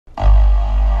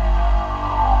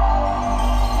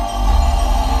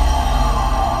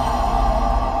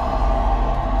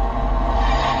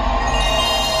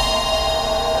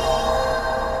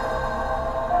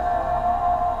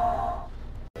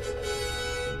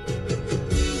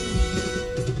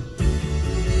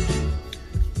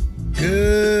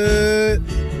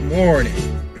morning,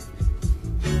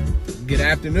 good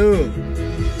afternoon,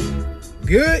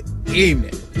 good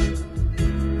evening,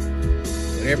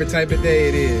 whatever type of day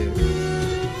it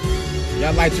is.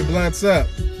 Y'all light your blunts up,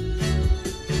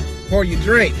 pour your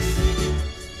drinks,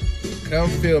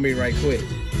 come feel me right quick.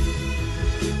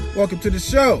 Welcome to the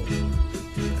show.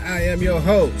 I am your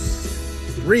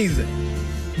host, Reason,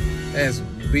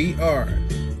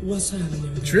 SBR. What's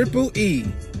happening? Triple E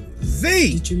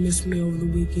Z. Did you miss me over the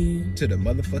weekend? To the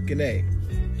motherfucking A.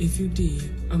 If you did,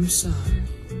 I'm sorry.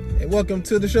 And welcome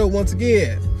to the show once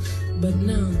again. But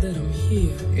now that I'm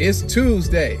here, it's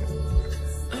Tuesday.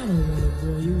 I don't want to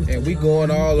bore you with and we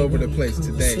going all over the place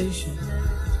today.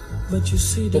 But you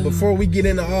see, but before we get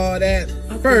into all that,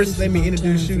 first let me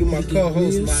introduce you to my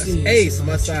co-host, my ace,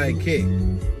 my sidekick,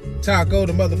 Taco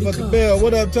the motherfucking Bell.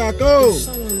 What up, Taco?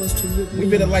 We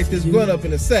better light this blunt up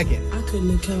in a second. I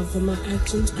couldn't account for my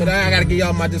actions. But I gotta give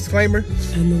y'all my disclaimer.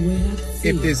 And the way I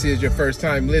feel. If this is your first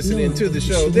time listening to the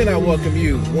show, then I welcome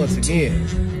you once again.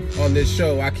 On this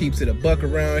show, I keeps it a buck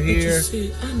around here.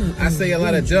 I say a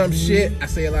lot of dumb shit. I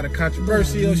say a lot of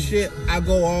controversial shit. I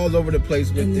go all over the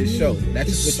place with this show. That's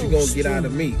just what you're gonna get out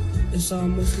of me. It's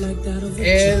almost like that of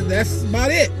and that's about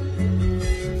it.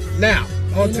 Now,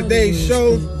 on today's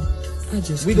show,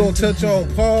 we gonna touch on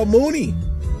Paul Mooney.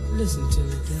 Listen to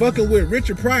me. Fucking with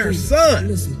Richard Pryor's son.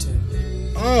 Listen to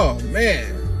me. Oh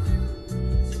man.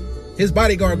 His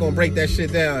bodyguard gonna break that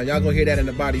shit down. Y'all gonna hear that in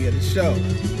the body of the show.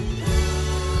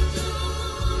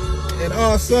 And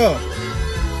also,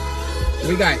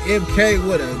 we got MK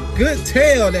with a good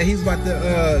tale that he's about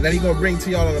to that he gonna bring to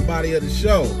y'all on the body of the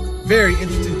show. Very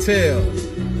interesting tale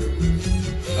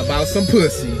about some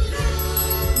pussy.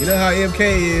 You know how MK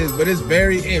is, but it's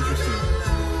very interesting.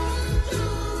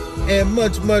 And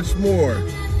much, much more.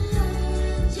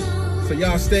 So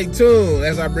y'all stay tuned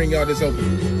as I bring y'all this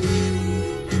opening.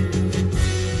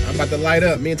 I'm about to light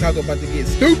up. Me and Taco about to get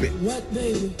stupid. What,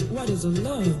 baby? What is a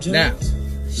love, Jones? Now,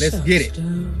 let's get it.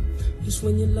 It's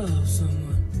when you love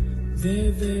someone very,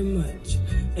 very much,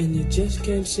 and you just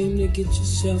can't seem to get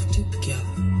yourself together.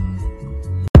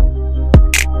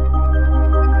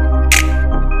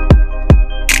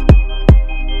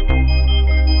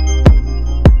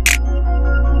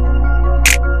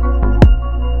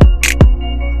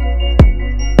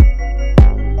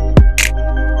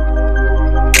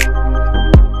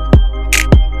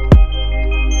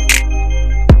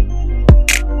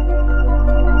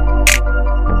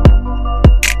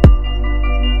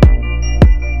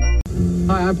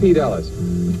 Pete Ellis.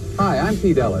 Hi, I'm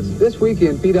Pete Ellis. This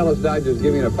weekend, Pete Ellis Dodge is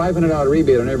giving a $500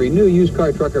 rebate on every new used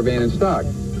car, truck, or van in stock.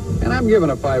 And I'm giving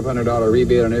a $500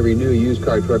 rebate on every new used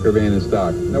car, truck, or van in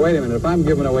stock. Now, wait a minute. If I'm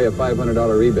giving away a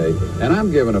 $500 rebate, and I'm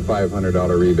giving a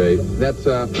 $500 rebate, that's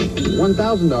a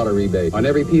 $1,000 rebate. On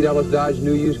every Pete Ellis Dodge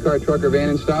new used car, truck, or van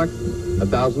in stock, a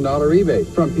 $1,000 rebate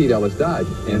from Pete Ellis Dodge.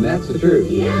 And that's the truth.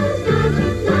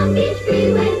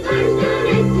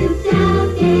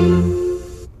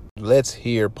 Let's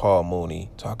hear Paul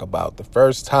Mooney talk about the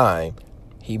first time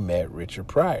he met Richard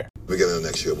Pryor. Beginning of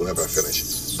next year, whenever I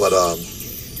finish. But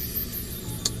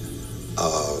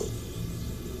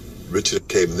Richard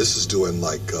came, and this is doing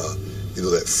like, you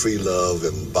know, that Free Love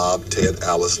and Bob, Ted,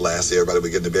 Alice, Lassie, everybody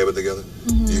would get in the bed together.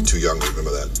 Mm-hmm. You're too young to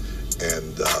remember that.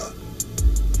 And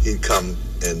he'd come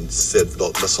and said,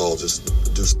 let's all just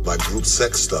do my group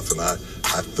sex stuff. And I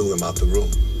threw him out the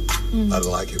room. Mm-hmm. I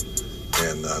didn't like him.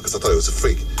 And because I thought he was a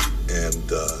freak. And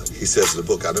he says in the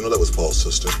book, I didn't know that was Paul's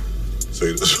sister. So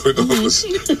yeah, so that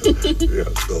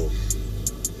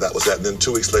was that. And then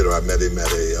 2 weeks later, I met him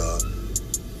at a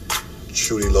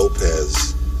Trudy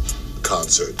Lopez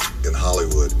concert in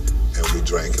Hollywood. And we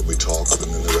drank and we talked, and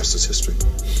then the rest is history.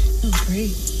 Oh,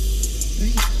 great.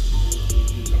 Great.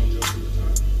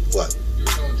 What? You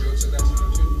were telling jokes at that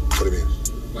time, too? What do you mean?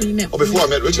 When you met before I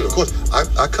met Richard, of course.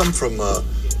 I come from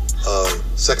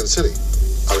Second City,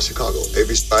 out of Chicago.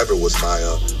 A.B. Stryver was my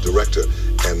director,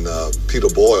 and Peter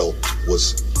Boyle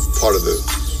was part of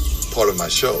my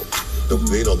show.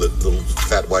 You know, the little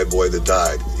fat white boy that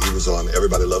died. He was on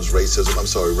Everybody Loves Racism. I'm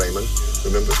sorry, Raymond.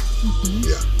 Remember? Mm-hmm.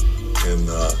 Yeah. And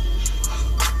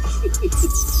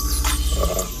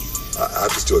I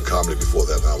was doing comedy before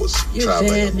that, and I was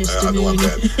traveling. I know I'm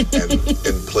bad. And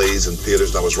in plays and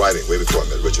theaters, and I was writing way before I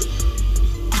met Richard.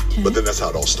 Okay. But then that's how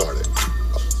it all started.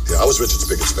 Yeah, I was Richard's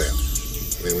biggest fan.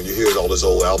 I mean, when you hear all his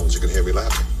old albums, you can hear me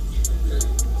laughing.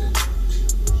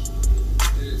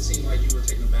 Did it seem like you were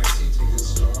taking a backseat to his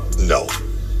star? No,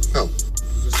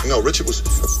 Richard was,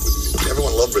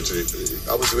 everyone loved Richard.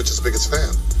 I was Richard's biggest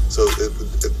fan. So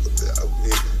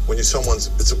when you're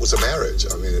someone's, it was a marriage.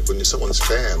 I mean, when you're someone's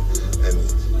fan and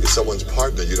you're someone's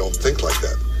partner, you don't think like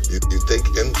that. You think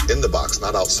in the box,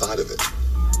 not outside of it.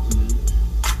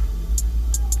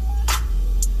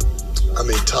 I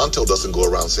mean, Tonto doesn't go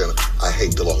around saying, I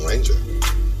hate the Lone Ranger.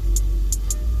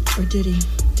 Or did he?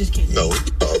 Just kidding. No.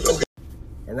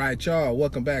 All right, y'all,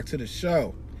 welcome back to the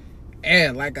show.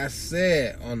 And like I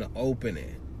said on the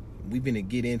opening, we're going to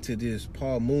get into this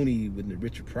Paul Mooney with the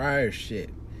Richard Pryor shit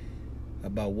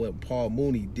about what Paul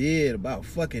Mooney did about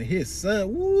fucking his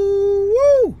son.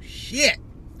 Woo, shit.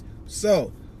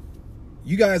 So,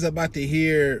 you guys are about to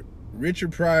hear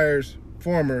Richard Pryor's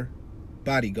former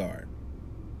bodyguard,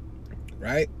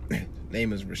 right?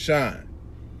 Name is Rashawn.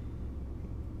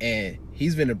 And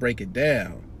he's going to break it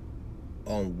down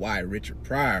on why Richard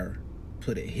Pryor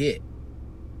put a hit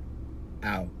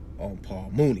out on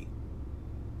Paul Mooney.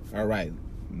 All right,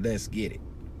 let's get it.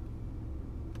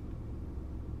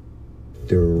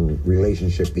 The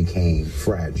relationship became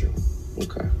fragile.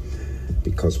 Okay.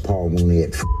 Because Paul Mooney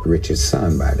had Richard's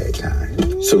son by that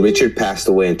time. So Richard passed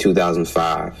away in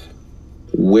 2005.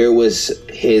 Where was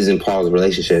his and Paul's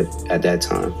relationship at that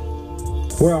time?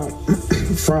 Well,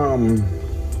 from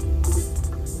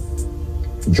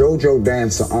JoJo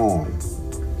Dancer on,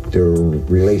 the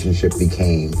relationship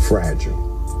became fragile.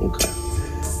 Okay.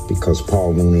 Because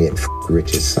Paul Mooney had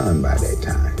Richard's son by that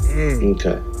time.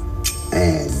 Okay.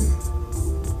 And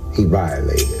he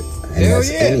violated. And Hell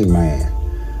that's yeah. any man,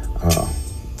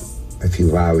 if you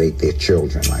violate their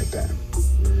children like that.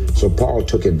 So Paul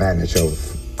took advantage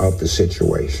of the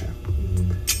situation.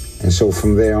 And so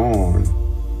from there on,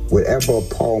 whatever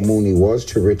Paul Mooney was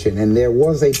to Richard, and there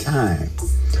was a time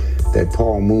that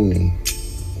Paul Mooney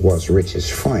was Richard's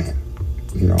friend.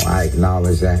 You know, I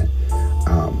acknowledge that,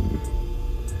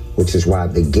 which is why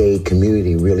the gay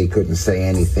community really couldn't say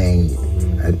anything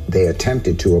they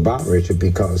attempted to about Richard,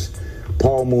 because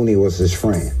Paul Mooney was his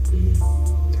friend.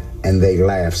 And they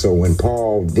laughed. So when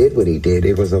Paul did what he did,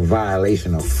 it was a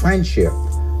violation of friendship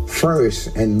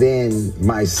first, and then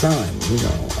my son, you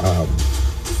know.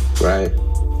 Right.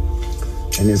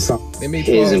 And then some.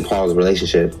 His and Paul's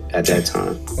relationship at that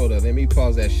time. Hold on, let me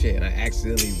pause that shit. And I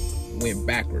accidentally went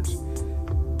backwards.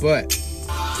 But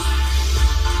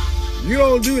you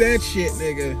don't do that shit,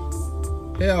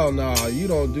 nigga. Hell no, you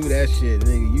don't do that shit,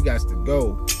 nigga. You got to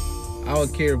go. I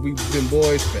don't care if we've been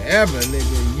boys forever,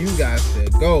 nigga. You got to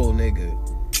go, nigga.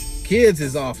 Kids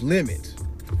is off limits.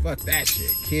 Fuck that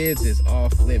shit. Kids is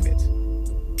off limits.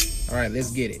 All right,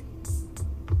 let's get it.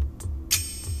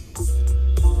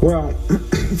 Well,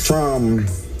 from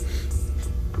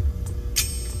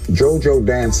JoJo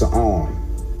Dancer on,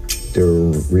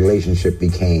 the relationship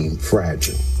became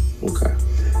fragile. Okay.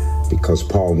 Because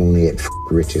Paul Mooney had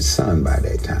Richard's son by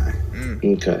that time.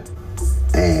 Okay.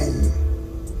 And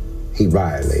he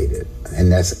violated.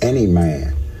 And that's any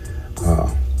man,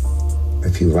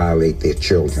 if you violate their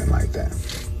children like that.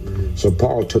 So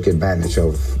Paul took advantage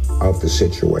of the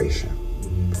situation.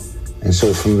 And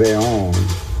so from there on,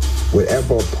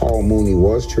 whatever Paul Mooney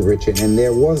was to Richard, and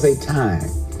there was a time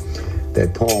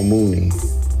that Paul Mooney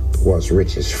was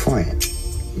Richard's friend.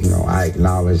 You know, I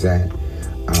acknowledge that,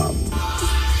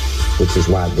 which is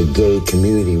why the gay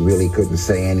community really couldn't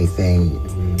say anything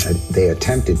they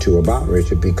attempted to about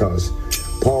Richard, because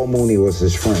Paul Mooney was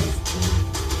his friend.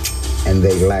 And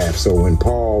they laughed. So when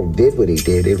Paul did what he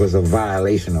did, it was a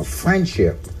violation of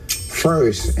friendship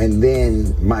first, and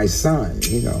then my son,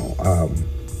 you know.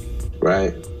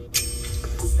 Right.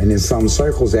 And in some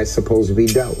circles, that's supposed to be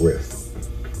dealt with.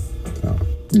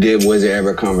 So. Was there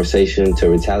ever a conversation to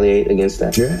retaliate against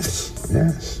that? Yes,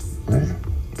 yeah,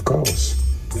 of course.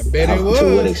 I bet it was.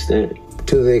 To what extent?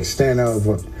 To the extent of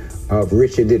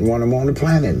Richard didn't want him on the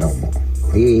planet no more.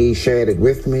 He shared it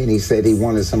with me, and he said he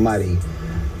wanted somebody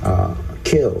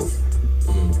killed.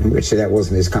 And Richard, that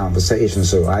wasn't his conversation,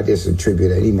 so I just attribute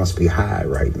that he must be high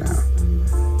right now.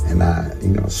 And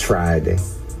it's Friday.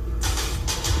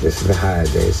 This is a high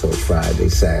day, so it's Friday,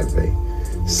 Saturday,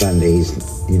 Sundays.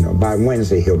 You know, by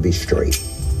Wednesday he'll be straight,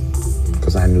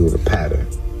 because I knew the pattern.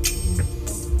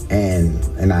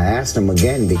 And I asked him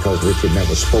again, because Richard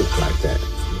never spoke like that.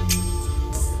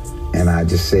 And I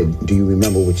just said, do you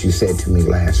remember what you said to me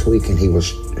last week? And he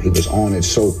was on it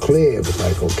so clear. It was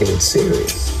like, okay, it's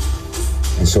serious.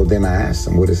 And so then I asked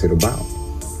him, what is it about?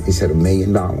 He said, $1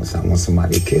 million. I want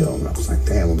somebody killed. And I was like,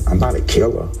 damn, I'm not a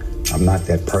killer. I'm not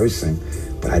that person.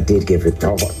 But I did give it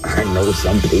thought. I know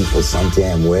some people, some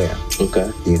damn where.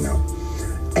 Okay. You know.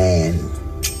 And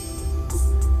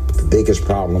the biggest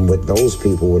problem with those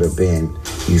people would have been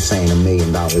you saying $1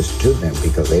 million to them,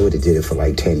 because they would have did it for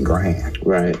like 10 grand.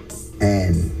 Right.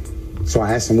 And so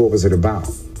I asked him, what was it about?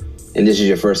 And this is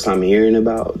your first time hearing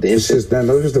about the incident?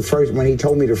 This was the first, when he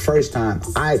told me the first time,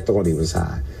 I thought he was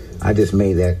high. I just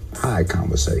made that high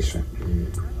conversation.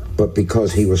 But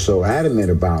because he was so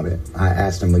adamant about it, I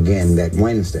asked him again that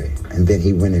Wednesday, and then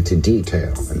he went into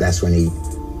detail, and that's when he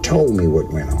told me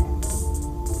what went on.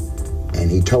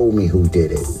 And he told me who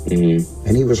did it,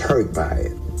 and he was hurt by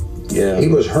it. Yeah. He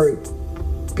was hurt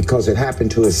because it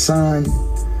happened to his son,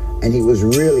 and he was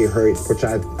really hurt, which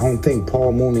I don't think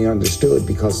Paul Mooney understood,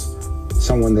 because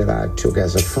someone that I took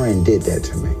as a friend did that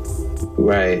to me.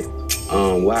 Right.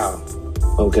 Wow.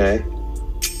 Okay.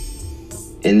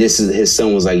 And this is his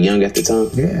son was like young at the time?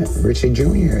 Yeah, Richard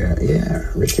Jr. Yeah,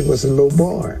 Richard was a little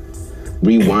boy.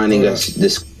 Rewinding us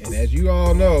this. And as you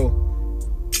all know,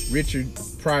 Richard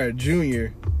Pryor Jr.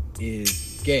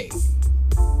 is gay.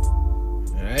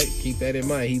 All right, keep that in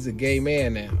mind. He's a gay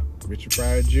man now. Richard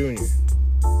Pryor Jr.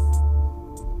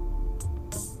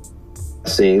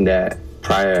 Seeing that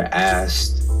Pryor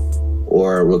asked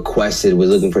or requested, was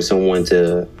looking for someone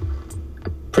to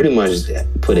pretty much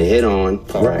put a hit on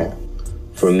Paul. Right.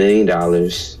 For $1 million.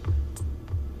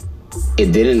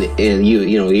 It didn't, and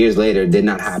you know, years later, it did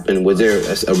not happen. Was there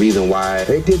a reason why?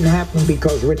 It didn't happen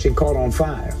because Richard caught on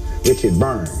fire. Richard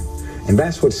burned. And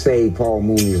that's what saved Paul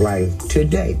Mooney's life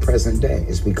today, present day,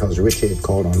 is because Richard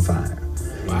caught on fire.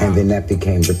 Wow. And then that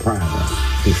became the primer.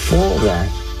 Before that,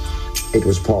 it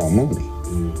was Paul Mooney.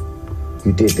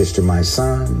 You did this to my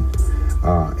son.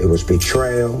 It was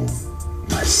betrayal,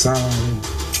 my son.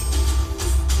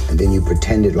 And then you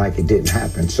pretended like it didn't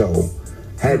happen. So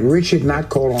had Richard not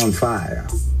caught on fire,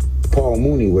 Paul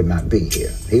Mooney would not be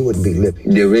here. He wouldn't be living.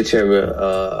 Did Rich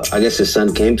ever, I guess his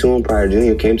son came to him, Pryor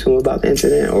Jr. came to him about the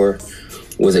incident? Or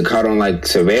was it caught on like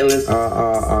surveillance?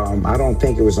 I don't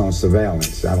think it was on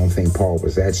surveillance. I don't think Paul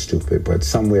was that stupid, but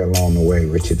somewhere along the way,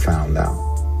 Richard found out.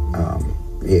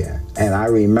 Yeah, and I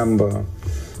remember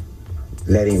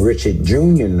letting Richard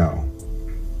Jr. know,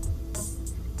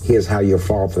 here's how your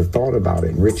father thought about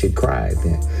it. And Richard cried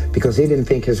then because he didn't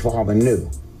think his father knew.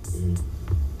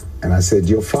 And I said,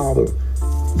 your father,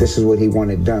 this is what he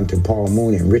wanted done to Paul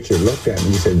Mooney. And Richard looked at me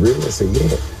and he said, really? I said,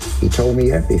 yeah. He told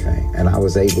me everything. And I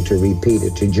was able to repeat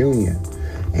it to Junior.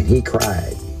 And he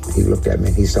cried. He looked at me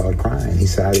and he started crying. He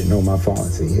said, I didn't know my father. I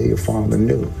said, yeah, your father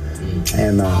knew.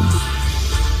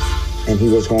 And he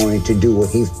was going to do what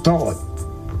he thought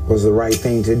was the right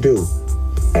thing to do.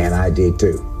 And I did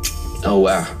too. Oh,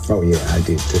 wow. Oh, yeah, I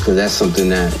did too. Because that's something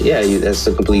that, that's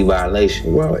a complete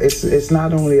violation. Well, it's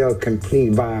not only a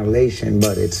complete violation,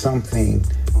 but it's something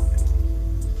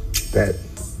that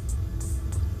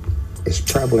is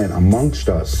prevalent amongst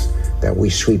us that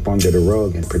we sweep under the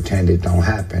rug and pretend it don't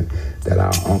happen, that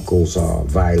our uncles are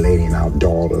violating our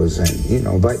daughters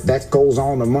and, but that goes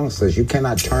on amongst us. You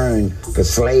cannot turn the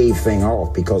slave thing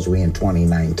off because we're in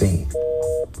 2019.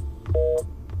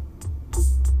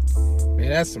 Man,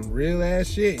 that's some real ass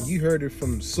shit. You heard it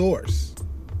from the source.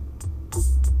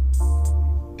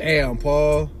 Damn,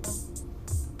 Paul.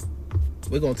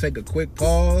 We're gonna take a quick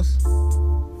pause.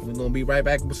 We're gonna be right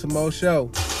back with some more show.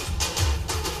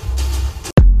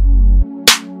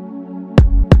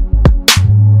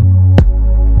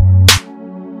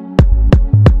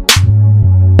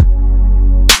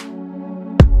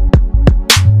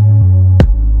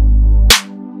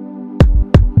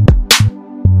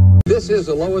 This is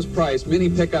the lowest price mini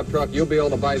pickup truck you'll be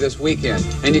able to buy this weekend.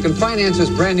 And you can finance this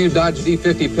brand new Dodge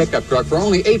D50 pickup truck for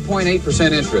only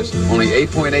 8.8% interest. Only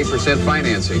 8.8%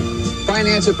 financing.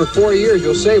 Finance it for 4 years,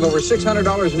 you'll save over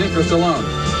 $600 in interest alone.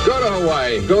 Go to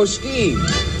Hawaii, go skiing.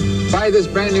 Buy this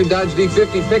brand new Dodge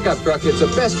D50 pickup truck. It's the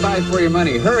best buy for your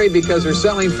money. Hurry because they're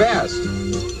selling fast.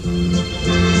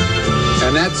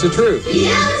 And that's the truth. The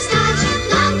Ellis Dodge,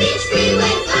 Long Beach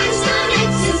Freeway, Firestone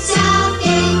exit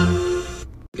Southgate.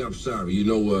 I'm sorry,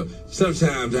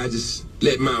 sometimes I just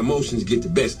let my emotions get the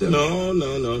best of me. No,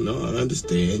 I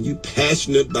understand. You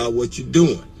passionate about what you're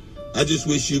doing. I just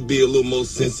wish you'd be a little more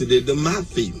sensitive to my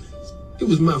feelings. It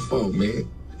was my fault, man.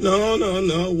 No,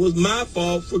 it was my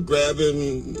fault for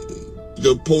grabbing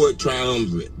the Poet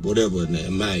Triumvirate, whatever her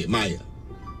name, Maya.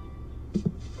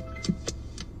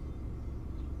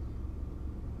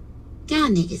 Y'all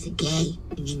niggas are gay.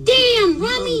 Damn,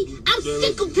 Rummy, I'm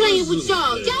sick of playing with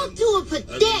y'all. Y'all two are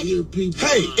pathetic.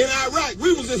 Hey, in Iraq,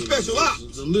 we was in special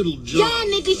ops. Y'all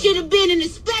niggas should have been in the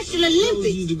Special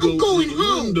Olympics. I'm going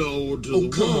home. Oh,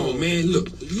 come on, man. Look,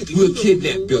 we'll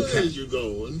kidnap Bill Cosby.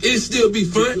 It'll still be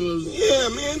fun. Yeah,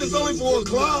 man, it's only 4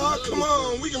 o'clock. Come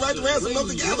on, we can write the ransom up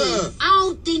together. I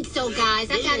don't think so,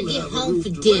 guys. I gotta get home for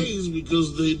dinner.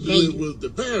 Because they live with the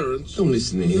parents. Don't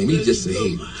listen to him. He's just a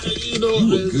hater.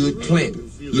 You a good plan.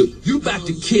 Look, you about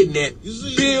to kidnap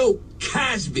Bill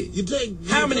Cosby.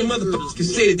 How many motherfuckers can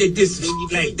say that they did some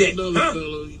shit like that, huh?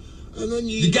 And then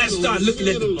You gotta start looking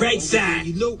at the bright side.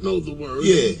 You don't know the words.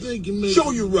 Yeah. You think you make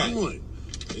Show you right. point.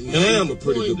 And I am a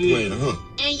pretty good planner, huh?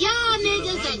 And y'all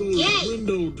niggas are gay.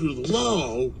 Window to the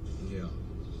wall.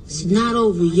 It's not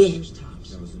over yet.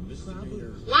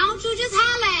 Why don't you just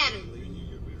holler at him?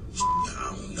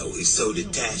 I don't know, he's so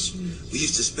detached. We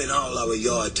used to spend all our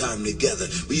yard time together.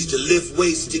 We used to lift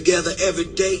weights together every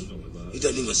day. He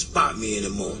doesn't even spot me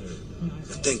anymore.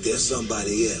 I think there's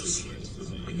somebody else.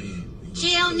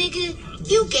 Chill, nigga.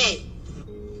 You gay.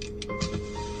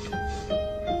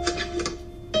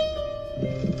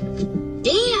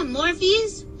 Damn,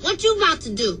 Morpheus. What you about to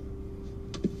do?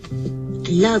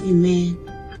 I love you, man.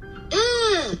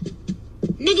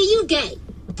 Nigga, you gay.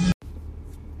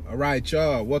 All right,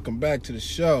 y'all. Welcome back to the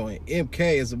show. And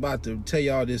MK is about to tell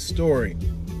y'all this story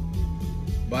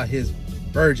about his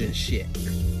virgin shit.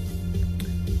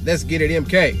 Let's get it,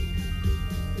 MK.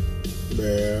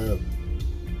 Man,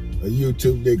 a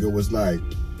YouTube nigga was like,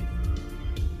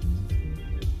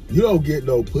 you don't get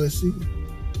no pussy,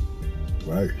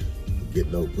 right? You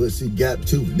get no pussy, gap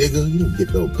tooth, nigga. You don't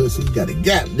get no pussy, you got a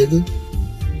gap, nigga.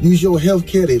 Use your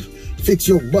healthcare to fix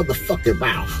your motherfucking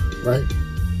mouth, right?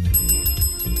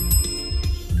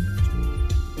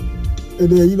 And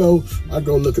then, you know, I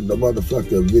go look at the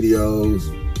motherfucking videos,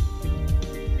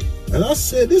 and I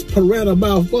said, this piranha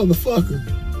mouth motherfucker.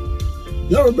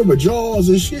 Y'all remember Jaws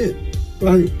and shit,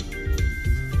 right?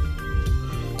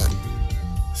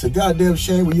 It's a goddamn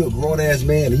shame when you're a grown-ass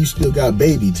man and you still got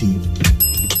baby teeth.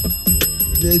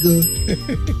 Nigga,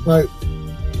 right?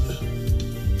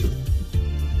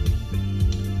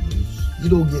 You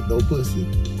don't get no pussy.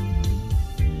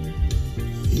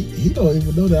 He don't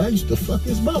even know that I used to fuck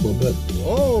his mama, but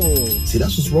oh, see,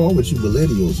 that's what's wrong with you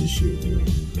millennials and shit, you know.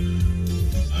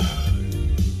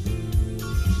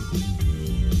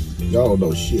 Y'all don't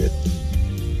know shit.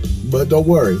 But don't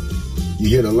worry, you're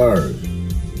here to learn.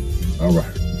 All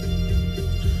right.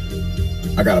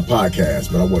 I got a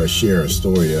podcast, but I want to share a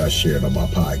story that I shared on my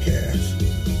podcast.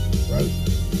 Right?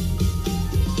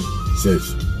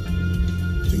 Says,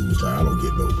 dude was like, I don't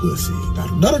get no pussy.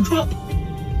 Not a drop.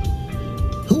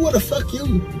 Who wanna fuck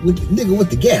you with the nigga with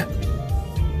the gap?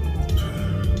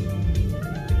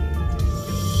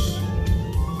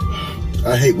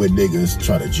 I hate when niggas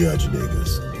try to judge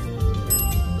niggas.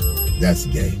 That's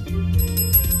gay.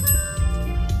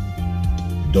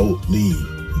 Don't leave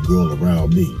the girl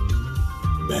around me.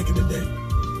 Back in the day,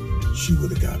 she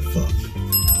would have got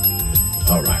fucked.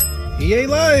 All right. He ain't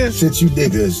lying. Since you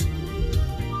niggas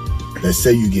that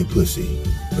say you get pussy,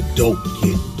 but don't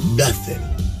get nothing,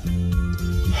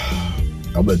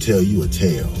 I'm gonna tell you a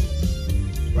tale.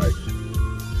 Right?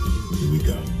 Here we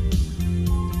go.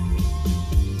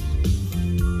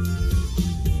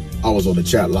 I was on the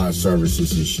chat line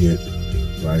services and shit,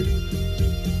 right?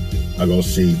 I go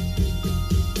see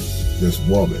this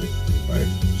woman, right?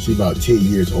 She about 10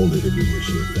 years older than me and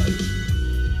shit, right?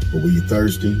 But when you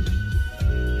thirsty,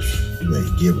 you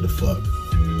ain't giving a fuck,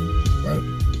 right?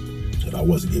 And I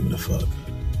wasn't giving a fuck.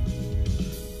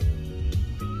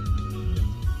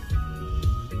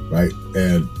 Right?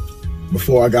 And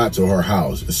before I got to her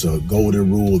house, it's a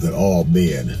golden rule that all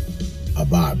men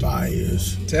abide by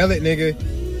is... Tell it, nigga.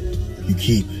 You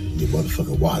keep your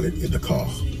motherfucking wallet in the car,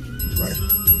 right?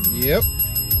 Yep.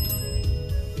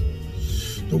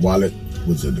 The wallet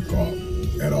was in the car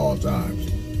at all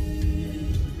times,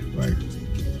 right?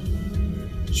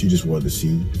 She just wanted to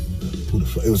see who the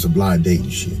fuck... It was a blind date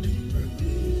and shit, right?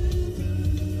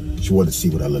 She wanted to see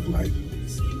what I looked like.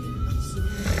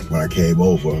 When I came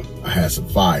over, I had some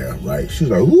fire, right? She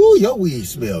was like, ooh, your weed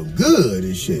smell good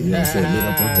and shit. You know what I'm saying? Lit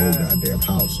up her whole goddamn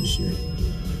house and shit.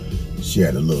 She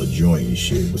had a little joint and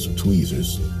shit with some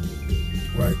tweezers,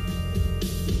 right?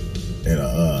 And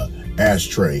a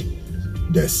ashtray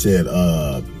that said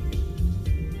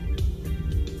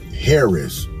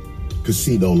Harris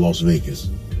Casino Las Vegas.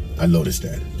 I noticed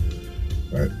that,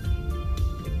 right?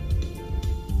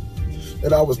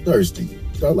 And I was thirsty.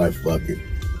 So I was like, fuck it.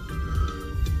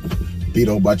 Beat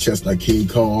on my chest like King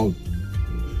Kong.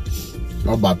 I'm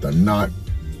about to knock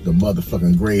the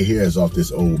motherfucking gray hairs off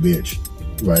this old bitch,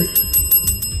 right?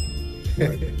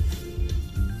 Right.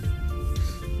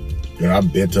 And I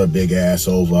bent her big ass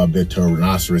over. I bent her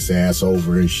rhinoceros ass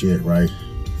over and shit, right?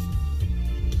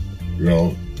 You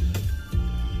know?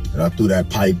 And I threw that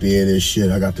pipe in and shit.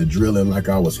 I got to drilling like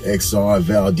I was Exxon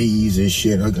Valdez and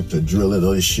shit. I got to drilling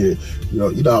on this shit.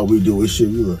 You know how we do this shit.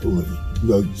 You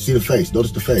know, see the face.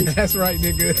 Notice the face. That's right,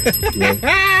 nigga. You know?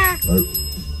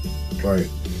 Right.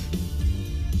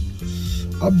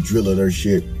 I'm drilling her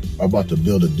shit. I'm about to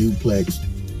build a duplex.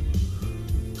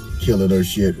 Killing her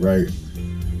shit, right?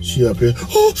 She up here.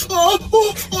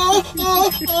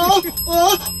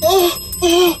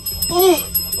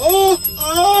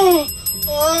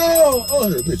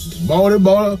 That bitch is moaning.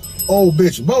 Old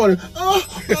bitch moaning.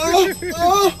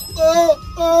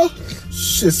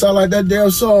 Shit sound like that damn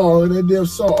song.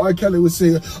 R. Kelly was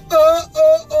singing.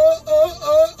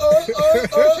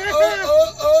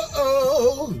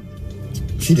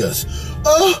 She does.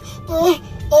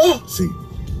 See,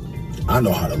 I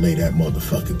know how to lay that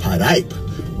motherfucking pipe,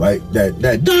 right? That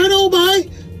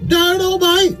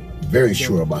dynamite. Very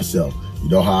sure of myself. You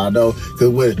know how I know? Because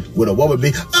when a woman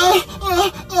be,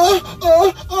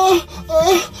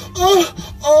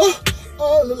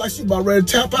 look like she about ready to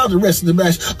tap out the rest of the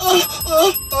match.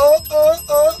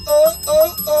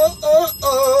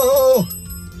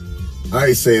 I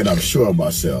ain't saying I'm sure of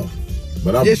myself,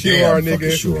 but I'm yes, damn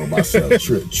fucking sure of myself.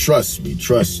 Trust me.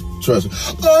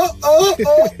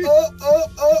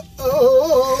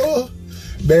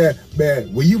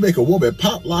 Man, when you make a woman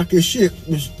pop lock and shit,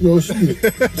 you know, she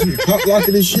pop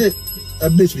locking and shit,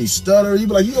 that bitch be stuttering. You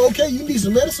be like, you okay? You need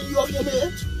some medicine? You off your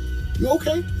meds? You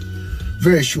okay?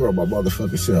 Very sure of my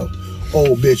motherfucking self.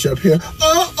 Old bitch up here.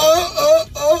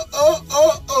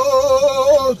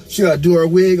 She gotta do her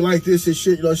wig like this and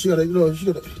shit. You know, she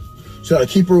gotta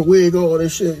keep her wig on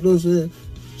and shit. You know what I'm saying?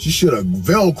 She should have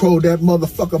Velcroed that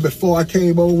motherfucker before I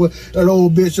came over. That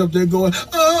old bitch up there going,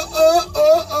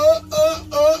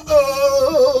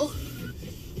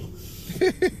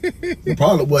 The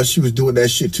problem was she was doing that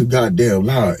shit too goddamn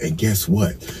loud. And guess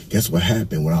what? Guess what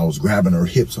happened when I was grabbing her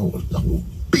hips? I was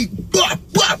beat, bop,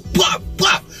 bop, bop,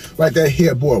 bop. Right, that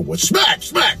headboard was smack,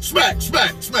 smack, smack,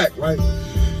 smack, smack, right?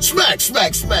 Smack,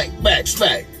 smack, smack, smack,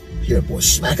 smack. Headboard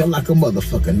smacking like a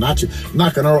motherfucker,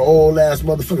 knocking her old ass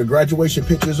motherfucker graduation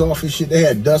pictures off and shit. They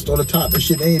had dust on the top and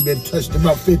shit. They ain't been touched in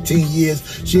about 15 years.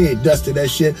 She ain't dusted that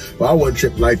shit. But I wasn't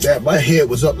tripped like that. My head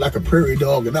was up like a prairie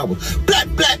dog and I was black,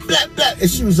 black, black, black. And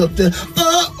she was up there,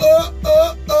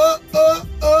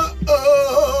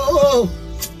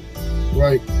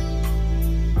 right?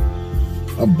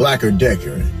 I'm Blacker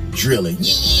Decker, drilling.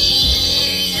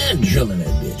 Yeah, drilling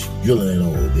that bitch. Drilling that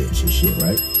old bitch and shit,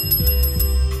 right?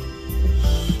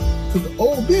 Cause the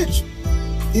old bitch,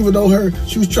 even though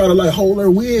she was trying to like hold her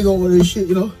wig on and shit,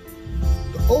 you know,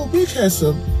 the old bitch had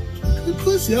some good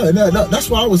pussy. Yeah, that's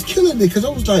why I was killing it, because I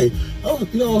was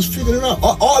figuring it out.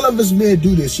 All of us men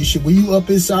do this shit. When you up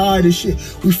inside and shit,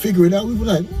 we figure it out. We were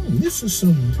like, this is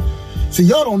some. See,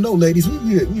 y'all don't know, ladies.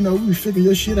 We figure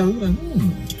your shit out. We like,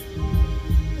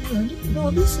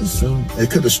 this is some.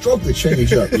 Because the stroke could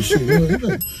change up and shit. You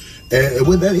know, and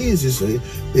what that is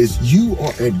you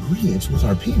are in agreement with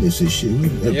our penis and shit.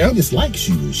 Penis likes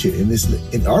you and shit.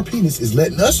 And our penis is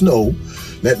letting us know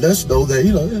that, oh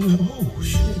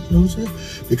shit, you know what I'm saying?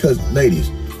 Because, ladies,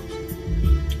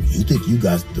 you think you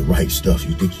got the right stuff.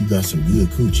 You think you got some good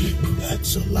coochie.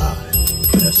 That's a lie.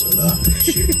 That's a lie.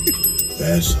 Shit.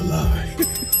 That's a lie.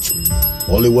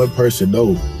 Only one person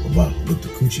knows about what the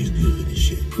coochie's good and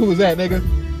shit. Who was that, nigga?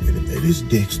 And it's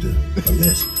Dexter.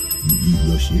 Unless you eat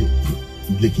your shit,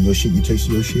 you licking your shit, you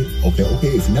tasting your shit. Okay.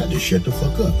 If you're not, just shut the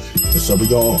fuck up. But some of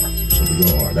y'all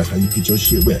are. That's how you get your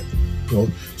shit wet. You know,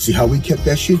 see how we kept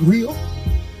that shit real?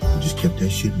 We just kept that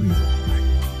shit real. Right?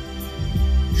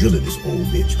 Drilling this old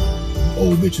bitch.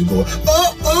 Old bitch is going,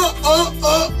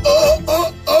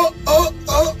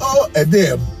 and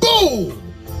then boom!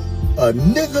 A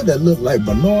nigga that looked like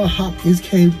Bernard Hopkins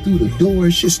came through the door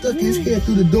and shit, stuck his head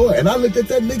through the door, and I looked at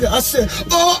that nigga, I said,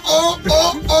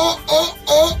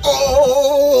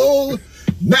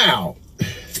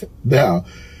 Now,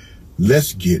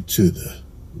 let's get to the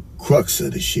crux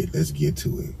of the shit. Let's get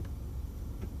to it.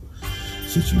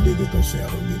 Since you niggas don't say I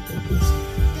don't get no pussy.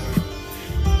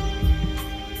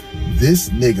 This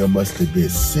nigga must have been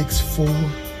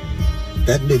 6'4".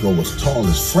 That nigga was tall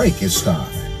as Frankenstein.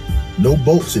 No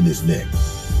bolts in his neck.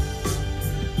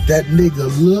 That nigga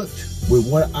looked with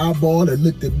one eyeball and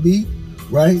looked at me,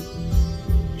 right?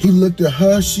 He looked at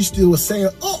her. She still was saying,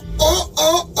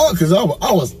 because I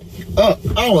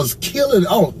was killing.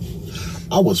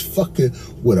 I was fucking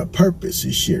with a purpose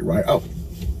and shit, right?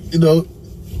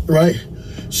 Right?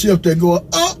 She up there going,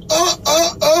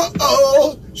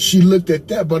 She looked at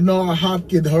that Bernard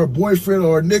Hopkins, her boyfriend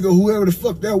or nigga, whoever the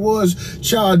fuck that was,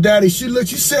 child daddy. She looked,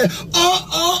 she said,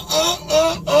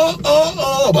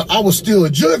 but I was still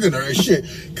jugging her and shit.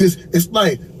 Cause it's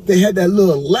like they had that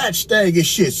little latch thing and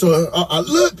shit. So I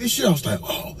looked and shit, I was like,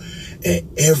 and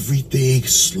everything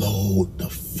slowed the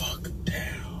fuck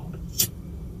down.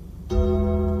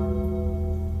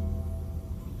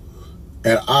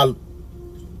 And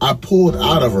I pulled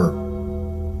out of her,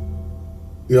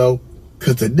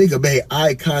 Cause the nigga made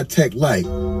eye contact like,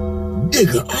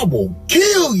 nigga, I will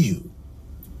kill you.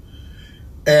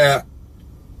 And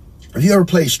if you ever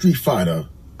played Street Fighter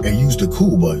and used a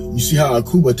Kuba, you see how a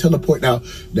Kuba teleport now,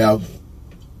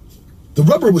 the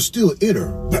rubber was still in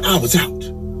her, but I was out,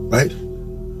 right?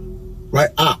 Right?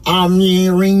 I'm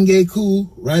Ringeku,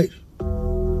 right?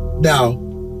 Now,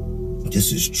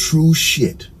 this is true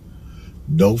shit.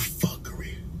 No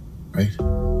fuckery, right?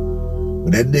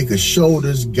 When that nigga's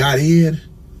shoulders got in,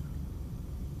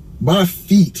 my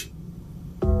feet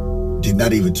did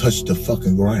not even touch the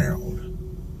fucking ground,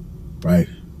 right?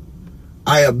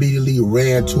 I immediately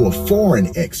ran to a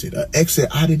foreign exit, an exit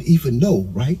I didn't even know,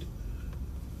 right?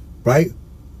 Right?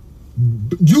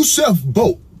 Yusuf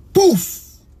boat, boof,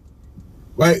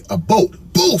 right? A boat,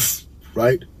 boof,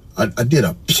 right? I did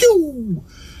a pew.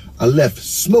 I left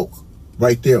smoke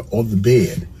right there on the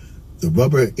bed. The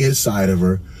rubber inside of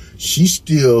her, she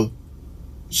still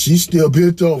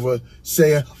bent over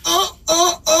saying,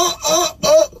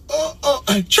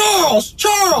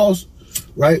 Charles,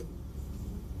 right?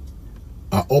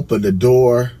 I open the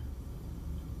door.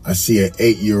 I see an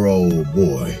 8-year-old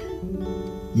boy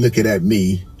looking at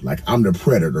me like I'm the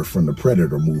Predator from the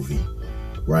Predator movie,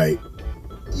 right?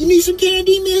 You need some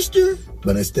candy, mister?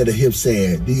 But instead of him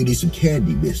saying, do you need some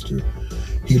candy, mister?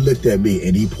 He looked at me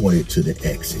and he pointed to the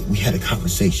exit. We had a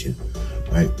conversation,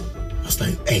 right? I was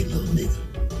like, hey, little nigga.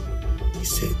 He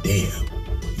said, damn,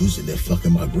 you was in there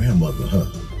fucking my grandmother, huh?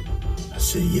 I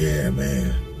said, yeah,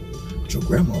 man. Your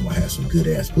grandmama had some good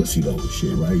ass pussy though and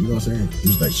shit, right? You know what I'm saying? He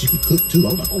was like, she could cook too.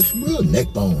 I was like, oh, some real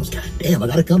neck bones. God damn, I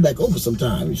gotta come back over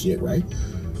sometime and shit, right?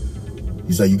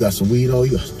 He's like, you got some weed on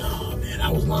you? I said, nah, man,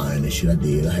 I was lying and shit. I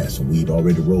did. I had some weed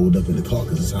already rolled up in the car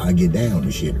because that's how I get down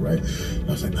and shit, right? And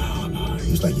I was like, nah.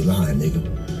 He was like, you lying, nigga.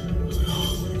 I was like,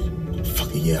 oh,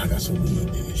 fucking yeah, I got some weed,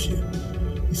 nigga, shit.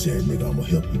 He said, nigga, I'm gonna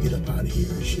help you get up out of here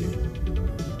and shit,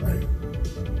 right?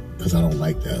 Because I don't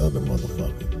like that other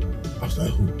motherfucker. I was like,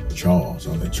 who? Charles.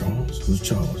 I was like, Charles? Who's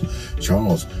Charles?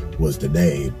 Charles was the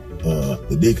name,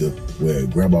 the nigga where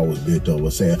grandma was bent over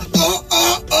saying,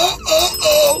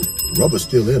 rubber's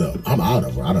still in her. I'm out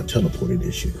of her. I done teleported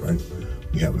this shit, right?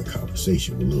 We having a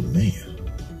conversation with little man.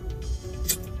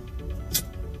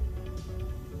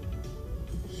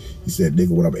 He said, nigga,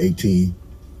 when I'm 18,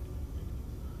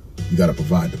 you gotta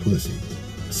provide the pussy.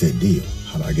 I said, deal.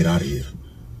 How do I get out of here?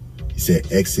 He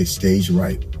said, exit stage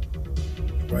right.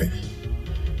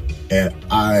 And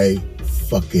I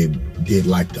fucking did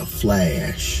like the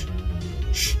Flash,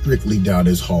 strictly down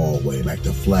this hallway, like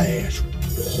the Flash.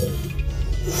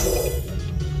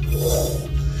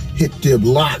 Hit them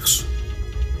locks.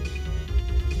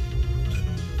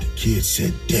 The kid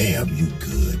said, damn, you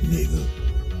good, nigga.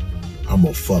 I'm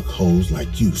gonna fuck hoes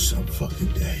like you some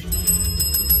fucking day.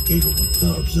 I gave him a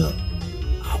thumbs up.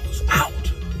 I was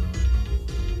out.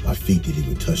 My feet didn't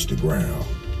even touch the ground.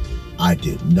 I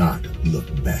did not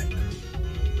look back.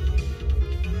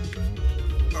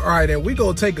 All right, and we're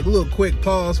going to take a little quick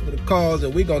pause for the calls,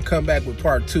 and we're going to come back with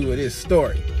part 2 of this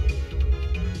story.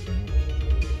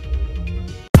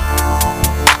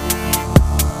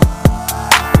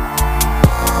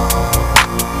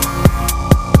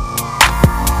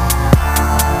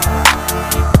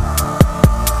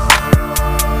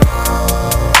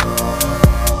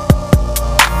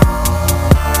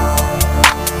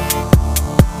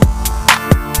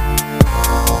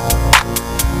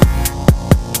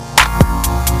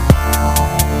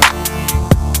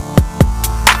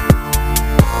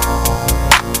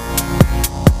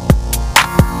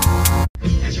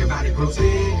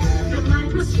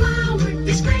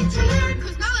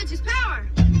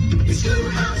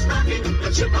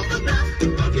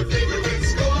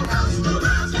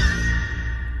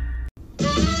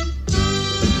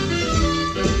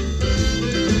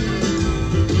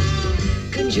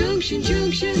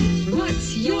 Junction,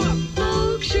 what's your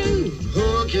function?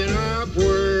 Hooking up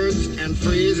words and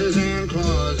phrases and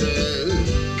clauses.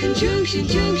 Conjunction,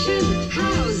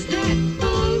 how's that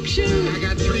function? I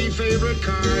got 3 favorite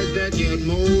cars that get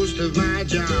most of my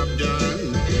job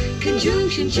done.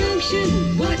 Conjunction,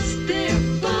 what's their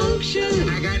function?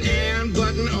 I got and,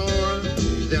 but, and, or,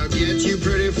 they'll get you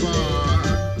pretty far.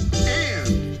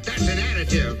 And, that's an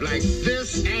additive, like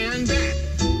this and that.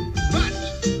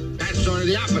 Sort of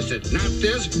the opposite, not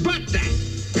this, but that.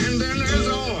 And then there's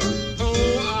or,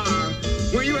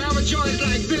 when you have a choice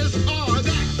like this or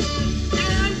that.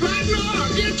 And but or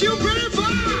get you pretty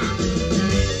far.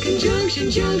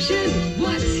 Conjunction,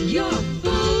 what's your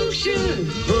function?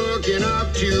 Hooking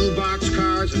up 2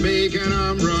 boxcars, making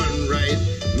them run right.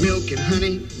 Milk and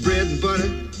honey, bread and butter,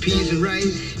 peas and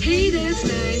rice. Hey, that's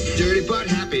nice. Dirty but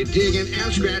happy, digging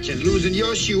and scratching, losing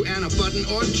your shoe and a button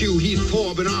or two. He's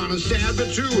poor but honest, sad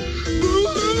but true.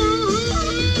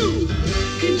 Boo-hoo!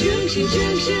 Conjunction,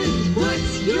 junction,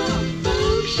 what's your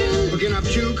function? Hooking up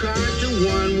two cars to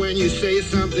one when you say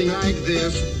something like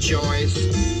this. Choice,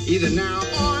 either now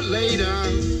or later,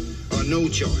 or no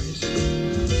choice.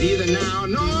 Neither now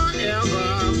nor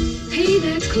ever. Hey,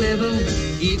 that's clever.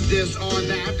 Eat this or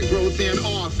that, grow thin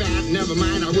or fat. Never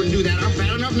mind, I wouldn't do that. I'm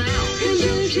fat enough now.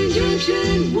 Conjunction,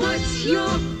 junction, what's your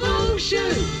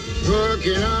function?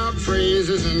 Hooking up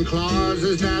phrases and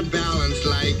clauses that balance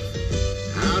like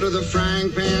out of the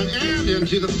frying pan and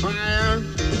into the fire.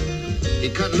 He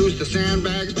cut loose the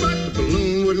sandbags, but the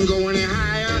balloon wouldn't go any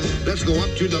higher. Let's go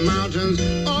up to the mountains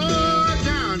or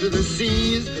down to the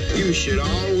seas. You should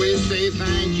always say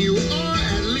thank you or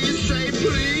at least say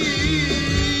please.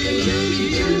 Conjunction,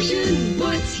 junction,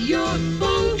 what's your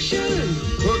function?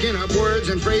 Hooking up words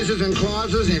and phrases and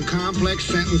clauses in complex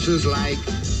sentences like,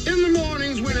 in the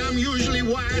mornings when I'm usually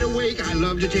wide awake, I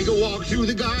love to take a walk through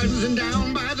the gardens and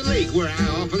down by the lake where I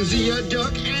often see a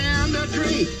duck and a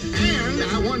drake. And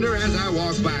I wonder as I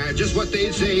walk by just what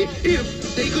they'd say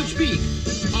if they could speak.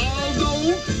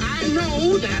 Although I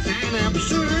know that's an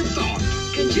absurd thought.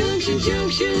 Conjunction,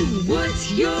 junction,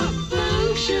 what's your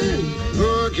function?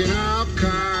 Hooking up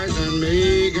cars and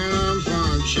making them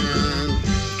function.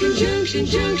 Conjunction,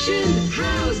 junction,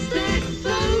 how's that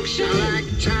function? I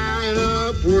like tying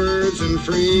up words and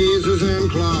phrases and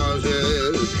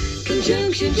clauses.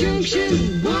 Conjunction,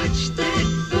 junction, watch that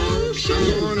function.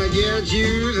 I'm gonna get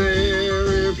you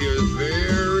there if you're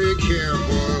very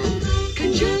careful.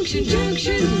 Conjunction,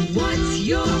 junction, what's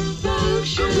your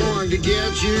function? I'm going to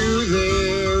get you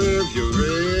there if you're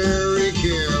very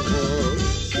careful.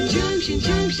 Conjunction,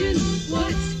 junction,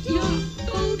 what's your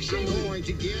function? I'm going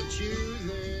to get you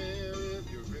there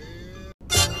if you're very...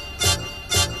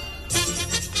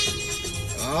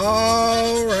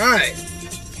 All right.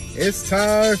 It's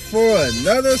time for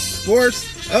another sports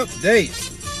update.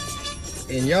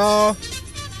 And y'all,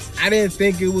 I didn't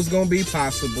think it was going to be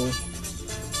possible,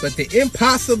 but the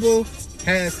impossible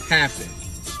has happened.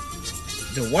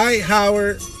 Dwight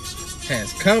Howard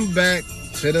has come back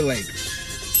to the Lakers.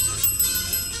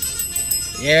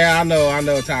 Yeah, I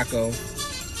know, Taco.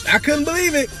 I couldn't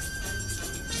believe it,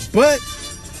 but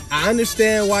I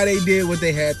understand why they did what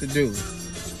they had to do.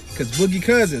 Because Boogie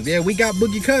Cousins, yeah, we got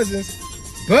Boogie Cousins,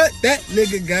 but that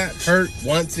nigga got hurt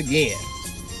once again.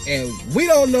 And we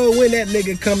don't know when that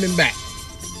nigga coming back.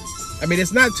 I mean,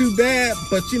 it's not too bad,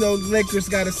 but you know, Lakers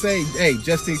got to say, hey,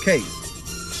 just in case.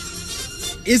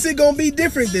 Is it going to be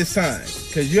different this time?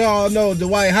 Because y'all know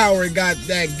Dwight Howard got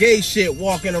that gay shit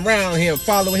walking around him,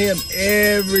 following him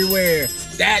everywhere.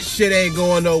 That shit ain't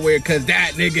going nowhere because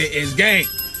that nigga is gay.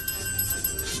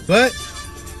 But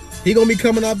he going to be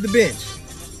coming off the bench.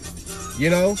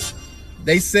 You know,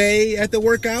 they say at the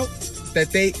workout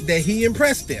that he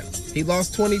impressed them. He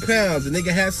lost 20 pounds. The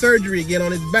nigga had surgery again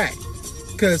on his back.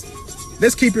 Because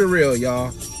let's keep it real,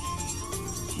 y'all.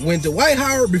 When Dwight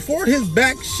Howard, before his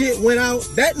back shit went out,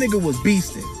 that nigga was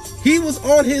beasting. He was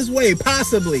on his way,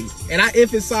 possibly, and I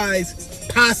emphasize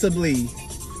possibly,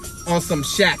 on some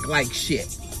Shaq-like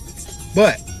shit.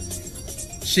 But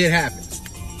shit happens.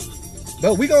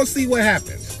 But we gonna see what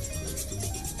happens.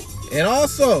 And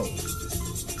also,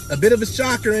 a bit of a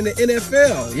shocker in the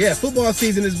NFL. Yeah, football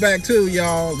season is back too,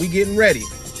 y'all. We getting ready.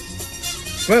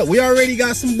 But we already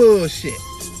got some bullshit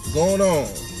going on.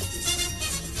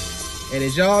 And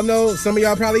as y'all know, some of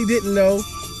y'all probably didn't know,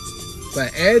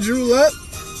 but Andrew Luck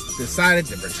decided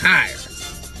to retire.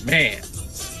 Man.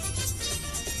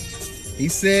 He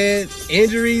said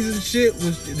injuries and shit,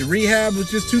 the rehab was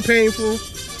just too painful.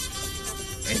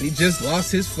 And he just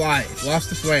lost his lost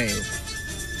the flame.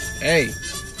 Hey,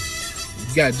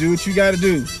 you gotta do what you gotta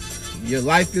do. Your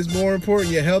life is more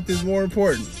important, your health is more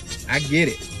important. I get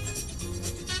it.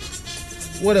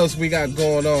 What else we got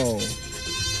going on?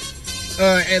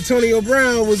 Antonio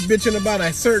Brown was bitching about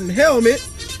a certain helmet.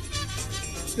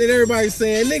 Then everybody's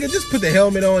saying, nigga, just put the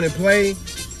helmet on and play.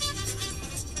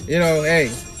 You know,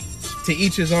 hey, to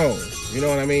each his own. You know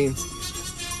what I mean?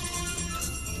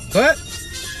 But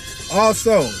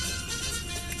also,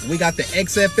 we got the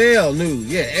XFL news.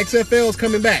 Yeah, XFL is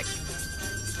coming back.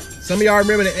 Some of y'all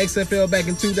remember the XFL back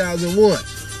in 2001.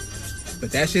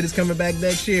 But that shit is coming back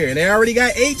next year. And they already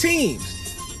got 8 teams.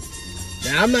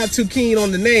 Now, I'm not too keen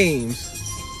on the names.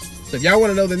 So if y'all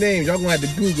want to know the names, y'all going to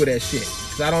have to Google that shit.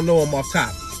 Because I don't know them off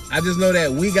top. I just know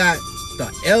that we got the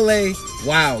LA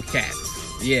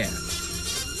Wildcats. Yeah.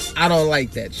 I don't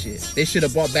like that shit. They should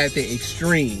have brought back the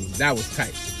Extreme. That was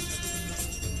tight.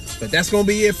 But that's gonna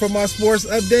be it for my sports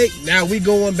update. Now we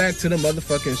going back to the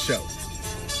motherfucking show.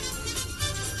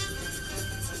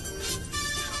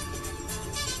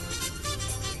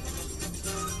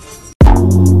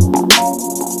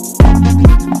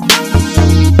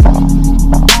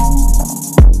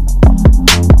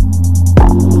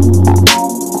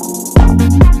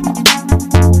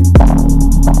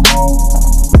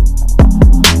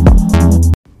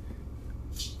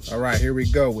 All right, here we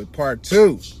go with part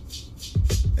 2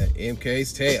 at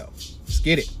MK's Tale. Let's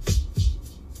get it.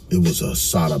 It was a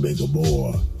Sodom and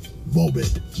Gomorrah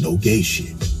moment. No gay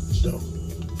shit, though.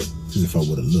 Because if I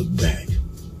would have looked back,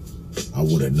 I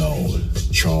would have known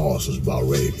Charles was about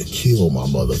ready to kill my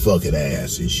motherfucking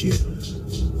ass and shit.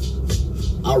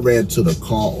 I ran to the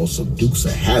car on some Dukes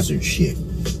of Hazzard shit.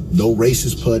 No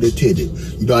racist pun intended.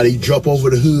 You know how they jump over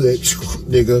the hood,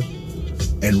 nigga,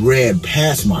 and ran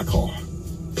past my car.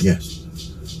 Yes,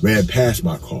 ran past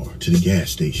my car to the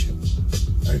gas station.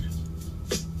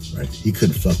 Right? He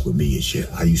couldn't fuck with me and shit.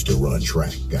 I used to run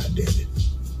track, goddamn it.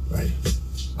 Right?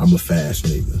 I'm a fast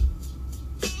nigga.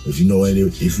 If you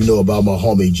know about my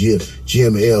homie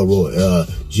Jim Elroy,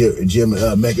 Jim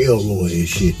McElroy and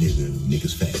shit,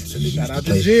 niggas fast. And niggas Shout out to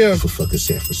play to Jim for fucking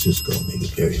San Francisco, nigga.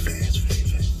 Very fast, very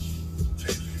fast,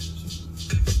 very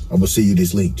fast. I'm gonna send you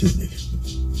this link too, nigga.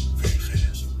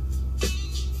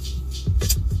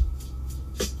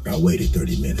 I waited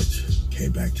 30 minutes,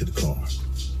 came back to the car,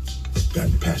 got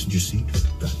in the passenger seat,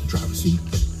 got in the driver's seat.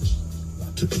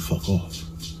 I took the fuck off.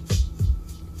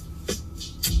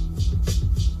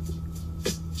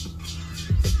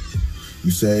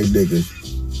 You say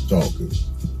niggas talking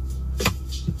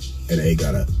and they ain't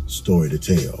got a story to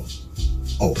tell.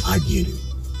 Oh, I get it.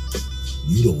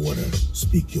 You don't want to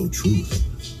speak your truth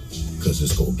because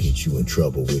it's going to get you in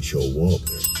trouble with your woman.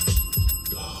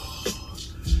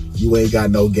 You ain't got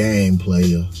no game,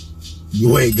 player.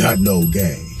 You ain't got no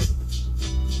game.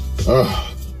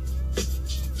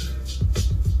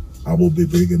 I will be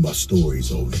bringing my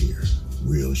stories over here.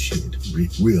 Real shit.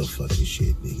 Real fucking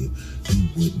shit, nigga. You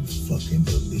wouldn't fucking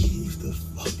believe the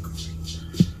fuckery.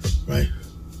 Right?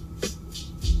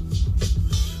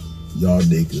 Y'all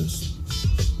niggas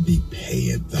be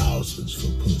paying thousands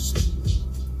for pussy.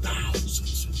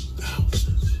 Thousands and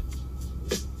thousands.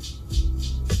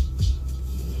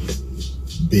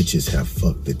 Bitches have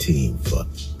fucked the team for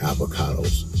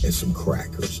avocados and some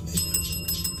crackers, nigga.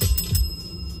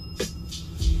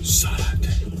 Salate.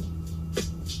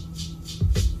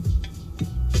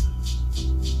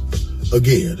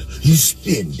 Again, you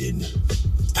spending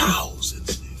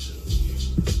thousands, nigga.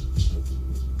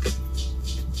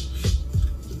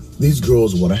 These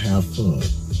girls want to have fun,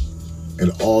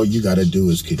 and all you gotta do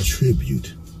is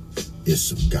contribute is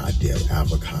some goddamn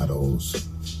avocados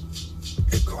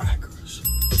and crackers.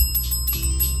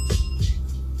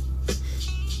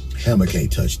 Hammer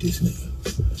can't touch this nigga.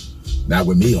 Not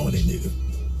with me on it, nigga.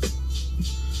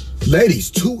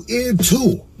 Ladies, 2 in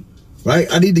 2. Right?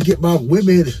 I need to get my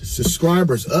women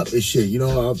subscribers up and shit. You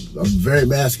know, I'm very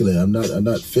masculine. I'm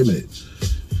not feminine.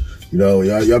 You know,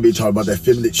 y'all be talking about that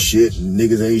feminine shit and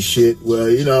niggas ain't shit. Well,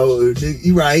 you know,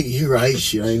 you're right.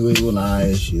 Shit, I ain't gonna lie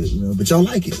and shit, you know. But y'all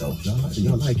like it though.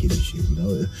 Y'all like it and shit, you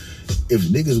know. If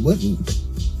niggas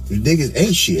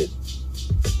ain't shit,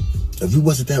 if it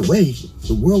wasn't that way,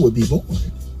 the world would be boring.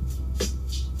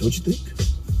 Don't you think?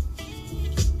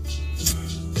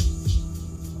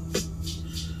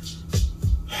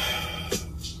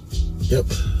 Yep.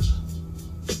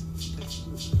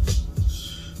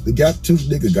 The Gap Tooth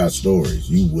nigga got stories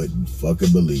you wouldn't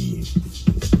fucking believe.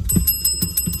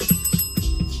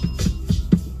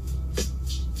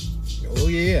 Oh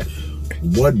yeah.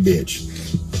 One bitch,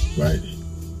 right?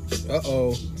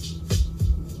 Uh-oh.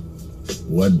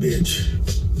 One bitch,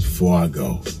 before I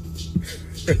go.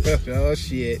 Oh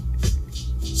shit.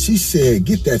 She said,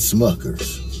 get that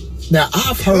Smuckers. Now,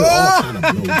 I've heard all kind of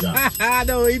blowjobs. I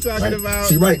know what you're talking about.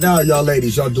 See, right now, y'all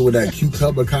ladies, y'all doing that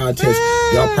cucumber contest.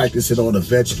 Y'all practicing on a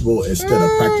vegetable instead of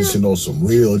practicing on some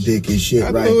real dick and shit,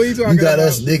 right? You got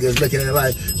us niggas looking at it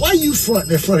like, why you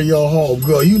fronting in front of your home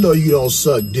girl? You know you don't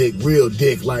suck dick, real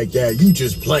dick like that. You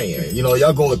just playing. You know,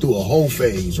 y'all going through a whole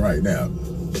phase right now,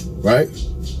 right?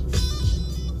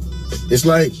 It's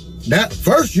like, that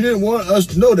first you didn't want us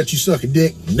to know that you sucking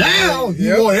dick. Now,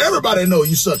 you want everybody to know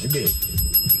you sucking dick.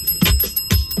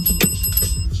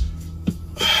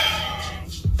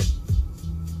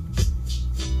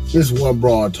 This one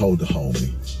broad told the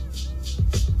homie.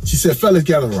 She said, fellas,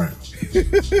 gather around.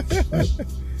 Right?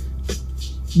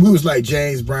 We was like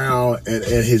James Brown and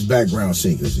his background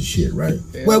singers and shit, right?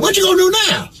 Yeah. Well, what you gonna do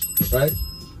now? Right?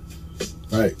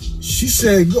 Right. She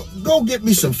said, go get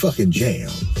me some fucking jam.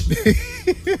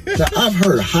 Now, I've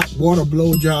heard hot water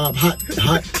blow job, hot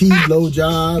tea blow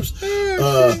jobs,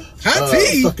 hot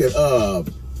tea, fucking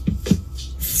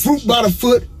fruit by the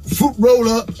foot, fruit roll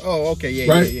up. Oh, okay,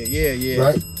 yeah, right?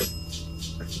 yeah.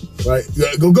 Right.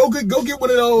 Go get one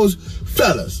of those,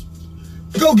 fellas.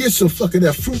 Go get some fucking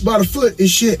that fruit by the foot and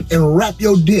shit, and wrap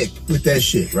your dick with that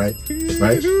shit, right?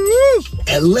 Right.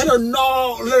 And let her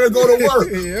go to work.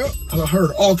 Yep. I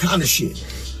heard all kind of shit.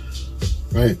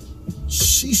 Right.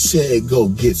 She said go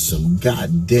get some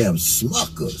goddamn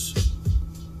Smuckers,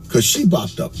 cause she about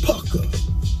to pucker,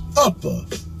 upper,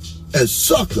 and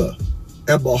sucker,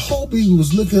 and my homie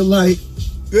was looking like,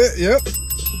 yep.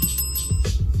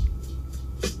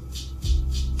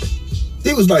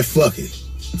 He was like, fuck it.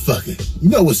 You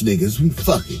know what's niggas, we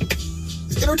fuck it.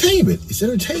 It's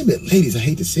entertainment. Ladies, I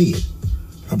hate to say it,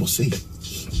 but I'm gonna say it.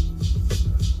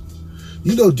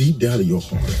 You know deep down in your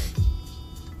heart,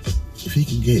 if he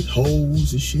can get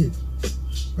hoes and shit,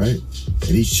 right? And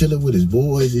he's chilling with his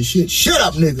boys and shit, shut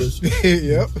up, niggas.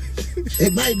 Yep.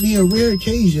 It might be a rare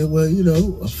occasion where, you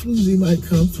know, a floozy might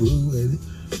come through and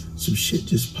some shit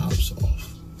just pops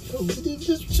off. You know,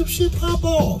 just some shit pop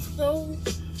off, you know?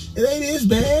 It ain't as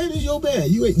bad as your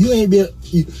bad. You ain't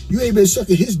been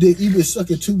sucking his dick. You been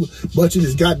sucking too much of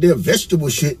this goddamn vegetable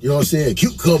shit. You know what I'm saying?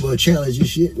 Cucumber challenge and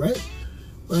shit, right?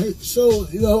 Right. So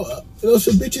you know,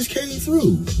 some bitches came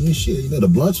through and shit. You know, the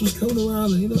blunts was coming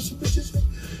around, and you know, some bitches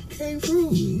came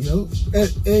through. You know,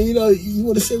 and you know, you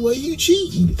want to say, well, you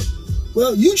cheating?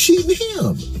 Well, you cheating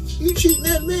him. You cheating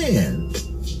that man.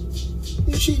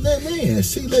 You cheating that man.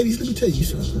 See, ladies, let me tell you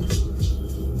something.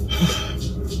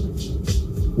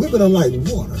 Women are like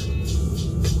water.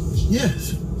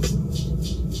 Yes.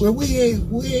 Well, we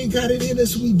ain't got it in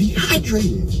us. We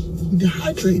dehydrated.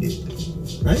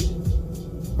 Right?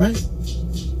 Right?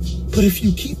 But if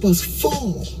you keep us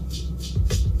full,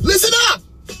 listen up!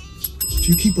 If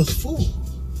you keep us full,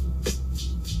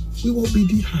 we won't be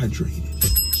dehydrated.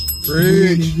 Preach. We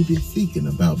won't even be thinking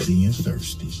about being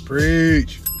thirsty.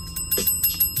 Preach.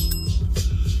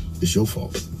 It's your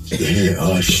fault.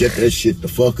 Yeah, shut that shit the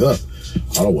fuck up.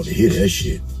 I don't want to hear that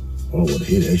shit.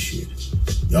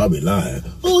 Y'all be lying.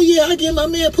 Oh yeah, I get my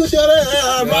man pussy out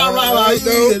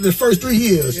of the first 3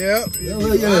 years. Yep.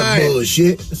 That's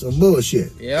bullshit. That's some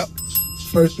bullshit. Yep.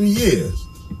 First 3 years.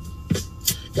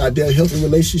 Goddamn healthy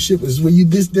relationship is when you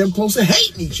this damn close to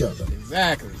hating each other.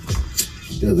 Exactly.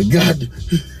 There's a god. You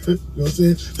know what I'm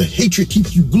saying? The hatred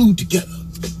keeps you glued together.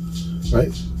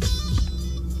 Right?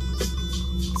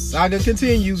 Saga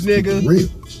continues, nigga. Real.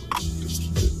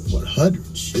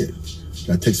 100 shit.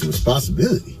 Gotta take some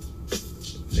responsibility.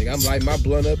 Nigga, I'm lighting my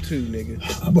blunt up too, nigga.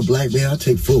 I'm a black man. I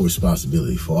take full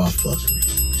responsibility for our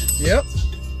fuckery. Yep.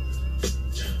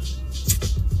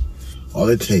 All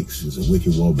it takes is a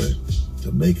wicked woman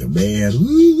to make a man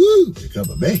become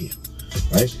a man,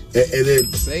 right? And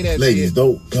then say that, ladies,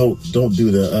 don't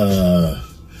do the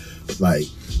like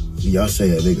y'all say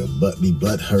a nigga be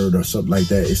butt hurt or something like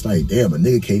that. It's like, damn, a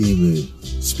nigga can't even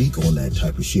speak on that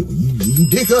type of shit. When you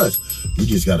dick us, you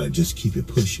just gotta just keep it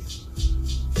pushing.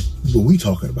 But we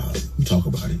talking about it.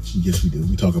 Yes, we do.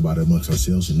 We talk about it amongst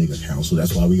ourselves in nigga council.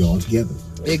 That's why we all together.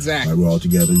 Exactly. Right, we're all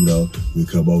together, you know. We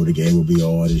come over, the game will be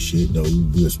on and shit. You know,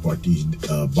 we'll spark these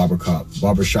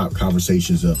barbershop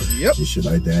conversations up and shit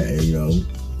like that. And, you know,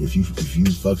 if you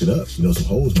fuck it up, you know, some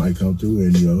hoes might come through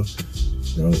and, you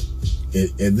know,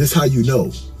 and this how you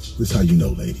know. This how you know,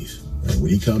 ladies. Right?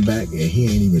 When he come back and he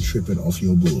ain't even tripping off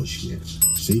your bullshit.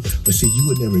 See? But see, you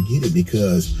would never get it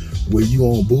because when you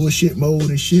on bullshit mode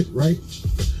and shit, right?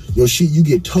 Your shit, you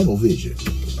get tunnel vision.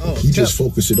 Oh, you just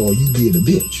focus it on you being a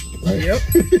bitch, right? Yep.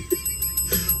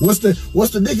 What's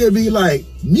the nigga be like?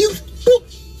 Mute. Boop.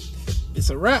 It's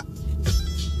a wrap.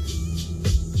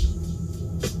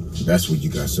 That's when you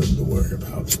got something to worry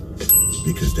about.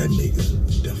 Because that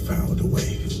nigga done found a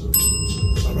way.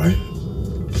 All right?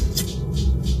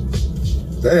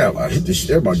 Damn, I hit this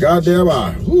shit in my goddamn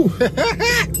eye. Woo.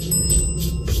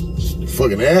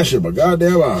 Fucking ash in my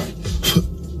goddamn eye.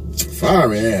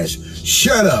 Fiery ash.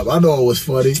 Shut up. I know it was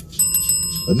funny.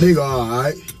 A nigga, all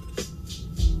right.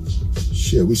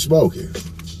 Shit, we smoking.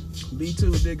 Me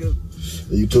too, nigga.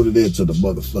 And you tuned in to the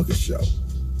motherfucking show.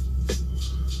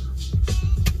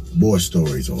 More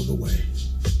stories on the way.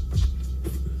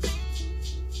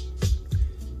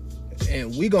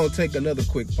 And we gonna take another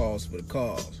quick pause for the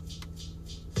cause.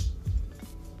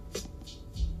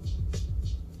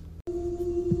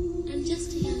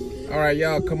 All right,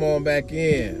 y'all, come on back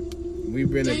in.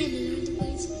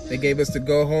 They gave us the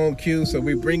go home cue, so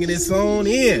we bringing this on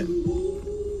in.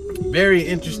 Very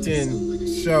interesting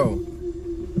show,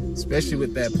 especially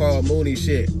with that Paul Mooney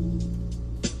shit.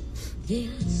 They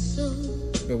are so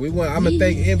But I'm gonna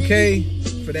thank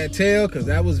MK for that tale, because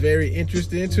that was very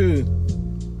interesting too.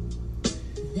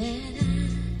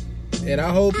 And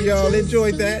I hope y'all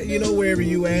enjoyed that. You know, wherever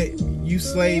you at, you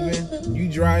slaving, you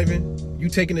driving, you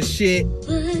taking a shit,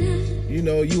 you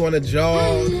know, you on a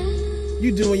jog,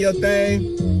 you doing your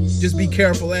thing. Just be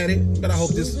careful at it. But I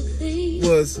hope this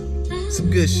was some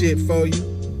good shit for you.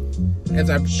 As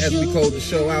we close the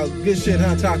show out, good shit,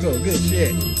 huh, Taco? Good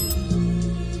shit.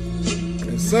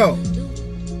 And so,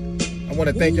 I want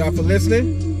to thank y'all for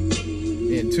listening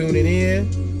and tuning in.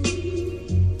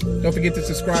 Don't forget to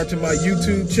subscribe to my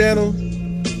YouTube channel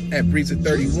at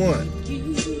Breezy31.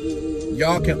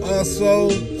 Y'all can also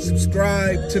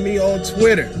subscribe to me on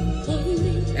Twitter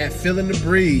at Feeling the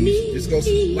Breeze. Just go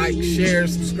like, share,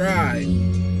 subscribe.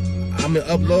 I'm gonna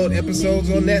upload episodes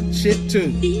on that shit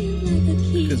too,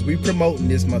 because we promoting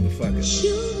this motherfucker.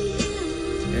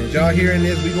 And y'all hearing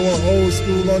this, we going old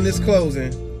school on this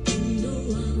closing.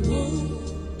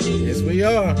 Yes, we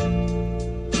are.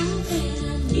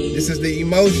 This is the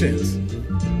Emotions,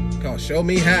 called Show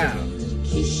Me How.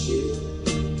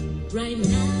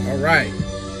 Alright,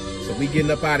 so we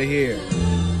getting up out of here.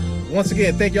 Once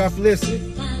again, thank y'all for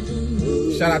listening.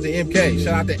 Shout out to MK,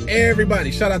 shout out to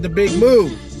everybody, shout out to Big Moo.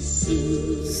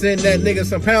 Send that nigga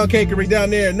some pound cakery down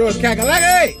there in North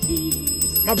Kakalaki.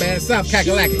 My bad, South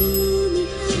Kakalaki.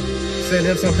 Send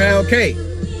him some pound cake.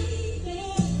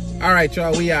 Alright,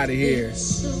 y'all, we out of here.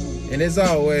 And as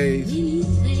always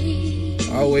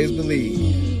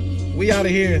believe. We out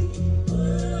of here.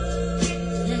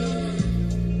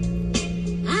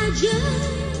 I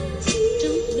just